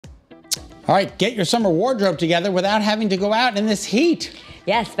All right, get your summer wardrobe together without having to go out in this heat.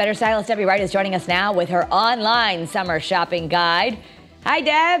 Yes, Better Stylist Debbie Wright is joining us now with her online summer shopping guide. Hi,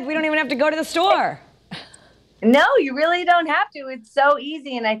 Deb. We don't even have to go to the store. No, you really don't have to. It's so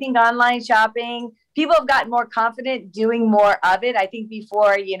easy. And I think online shopping, people have gotten more confident doing more of it. I think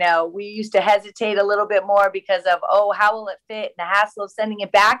before, we used to hesitate a little bit more because of, oh, how will it fit? And the hassle of sending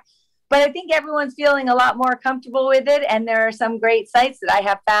it back. But I think everyone's feeling a lot more comfortable with it. And there are some great sites that I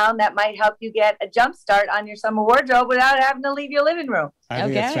have found that might help you get a jump start on your summer wardrobe without having to leave your living room. I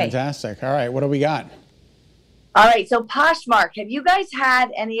think that's fantastic. All right, what do we got? All right, so Poshmark. Have you guys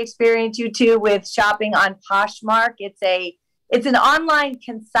had any experience, you two, with shopping on Poshmark? It's an online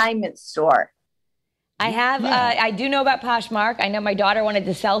consignment store. I have. Yeah. I do know about Poshmark. I know my daughter wanted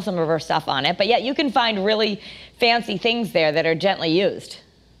to sell some of her stuff on it. But yeah, you can find really fancy things there that are gently used.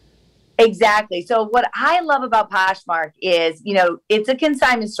 Exactly. So what I love about Poshmark is, it's a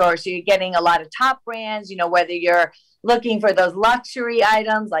consignment store. So you're getting a lot of top brands, whether you're looking for those luxury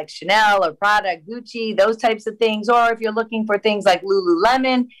items like Chanel or Prada, Gucci, those types of things. Or if you're looking for things like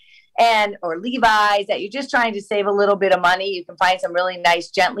Lululemon or Levi's, that you're just trying to save a little bit of money, you can find some really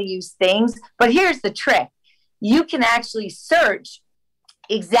nice, gently used things. But here's the trick. You can actually search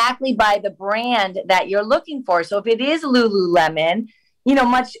exactly by the brand that you're looking for. So if it is Lululemon,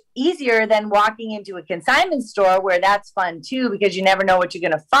 much easier than walking into a consignment store where that's fun too, because you never know what you're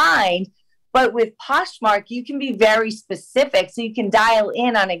going to find. But with Poshmark, you can be very specific. So you can dial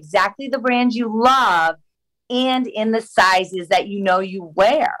in on exactly the brand you love and in the sizes that you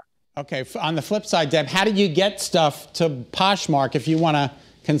wear. Okay. On the flip side, Deb, how do you get stuff to Poshmark if you want to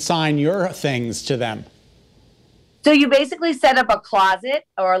consign your things to them? So you basically set up a closet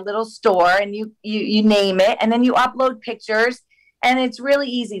or a little store and you name it, and then you upload pictures. And it's really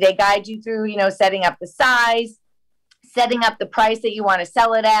easy. They guide you through, setting up the size, setting up the price that you want to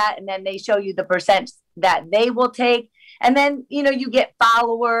sell it at, and then they show you the percent that they will take. And then, you get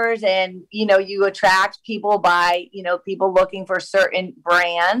followers and, you attract people by, people looking for certain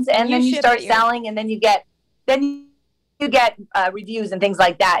brands. And then you start selling, and then you get reviews and things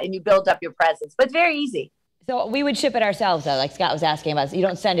like that, and you build up your presence. But it's very easy. So we would ship it ourselves, though, like Scott was asking about. You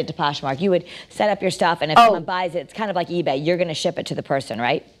don't send it to Poshmark. You would set up your stuff, and if someone buys it, it's kind of like eBay. You're going to ship it to the person,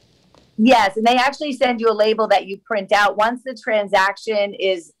 right? Yes, and they actually send you a label that you print out. Once the transaction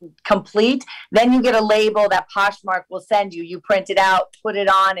is complete, then you get a label that Poshmark will send you. You print it out, put it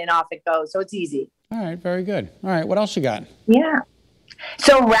on, and off it goes. So it's easy. All right, very good. All right, what else you got? Yeah.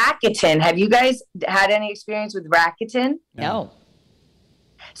 So Rakuten, have you guys had any experience with Rakuten? No.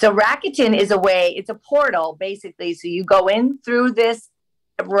 So Rakuten is it's a portal, basically. So you go in through this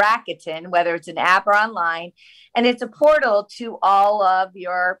Rakuten, whether it's an app or online, and it's a portal to all of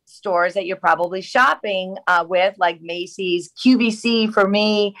your stores that you're probably shopping with, like Macy's, QVC for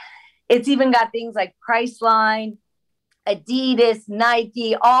me. It's even got things like Priceline, Adidas,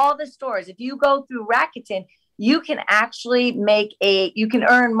 Nike, all the stores. If you go through Rakuten, you can actually you can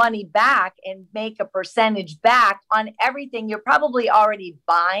earn money back and make a percentage back on everything you're probably already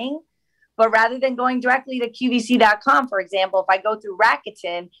buying. But rather than going directly to QVC.com, for example, if I go through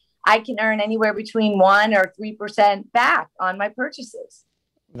Rakuten, I can earn anywhere between 1% or 3% back on my purchases.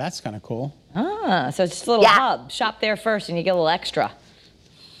 That's kind of cool. Ah, so it's just a little hub. Shop there first and you get a little extra.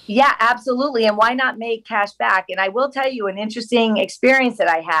 Yeah, absolutely. And why not make cash back? And I will tell you an interesting experience that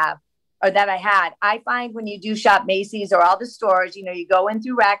I had. I find when you do shop Macy's or all the stores, you go in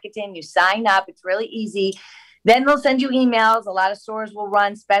through Rakuten, you sign up. It's really easy. Then they'll send you emails. A lot of stores will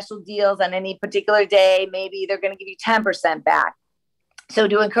run special deals on any particular day. Maybe they're going to give you 10% back. So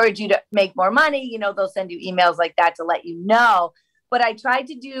to encourage you to make more money, they'll send you emails like that to let you know. But I tried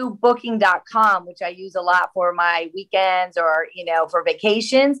to do booking.com, which I use a lot for my weekends or, for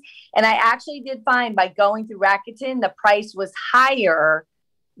vacations. And I actually did find by going through Rakuten, the price was higher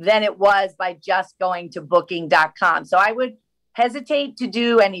than it was by just going to booking.com. So I would hesitate to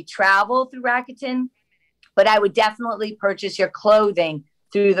do any travel through Rakuten, but I would definitely purchase your clothing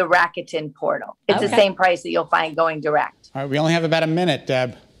through the Rakuten portal. It's the same price that you'll find going direct. All right, we only have about a minute,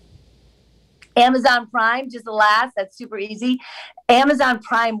 Deb. Amazon Prime, just the last, that's super easy. Amazon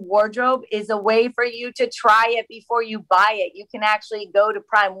Prime Wardrobe is a way for you to try it before you buy it. You can actually go to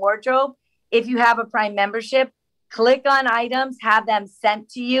Prime Wardrobe. If you have a Prime membership, click on items, have them sent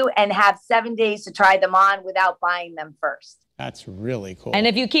to you, and have 7 days to try them on without buying them first. That's really cool. And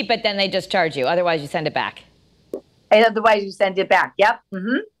if you keep it, then they just charge you. Otherwise, you send it back. And otherwise, you send it back. Yep.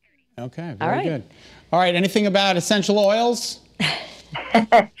 Okay, very good. All right, anything about essential oils?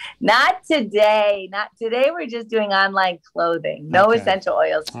 Not today. Not today. We're just doing online clothing. No essential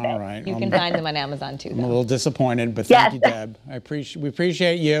oils today. All right. You can find them on Amazon too, though. I'm a little disappointed, but thank you, Deb. We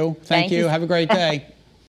appreciate you. Thank you. Have a great day.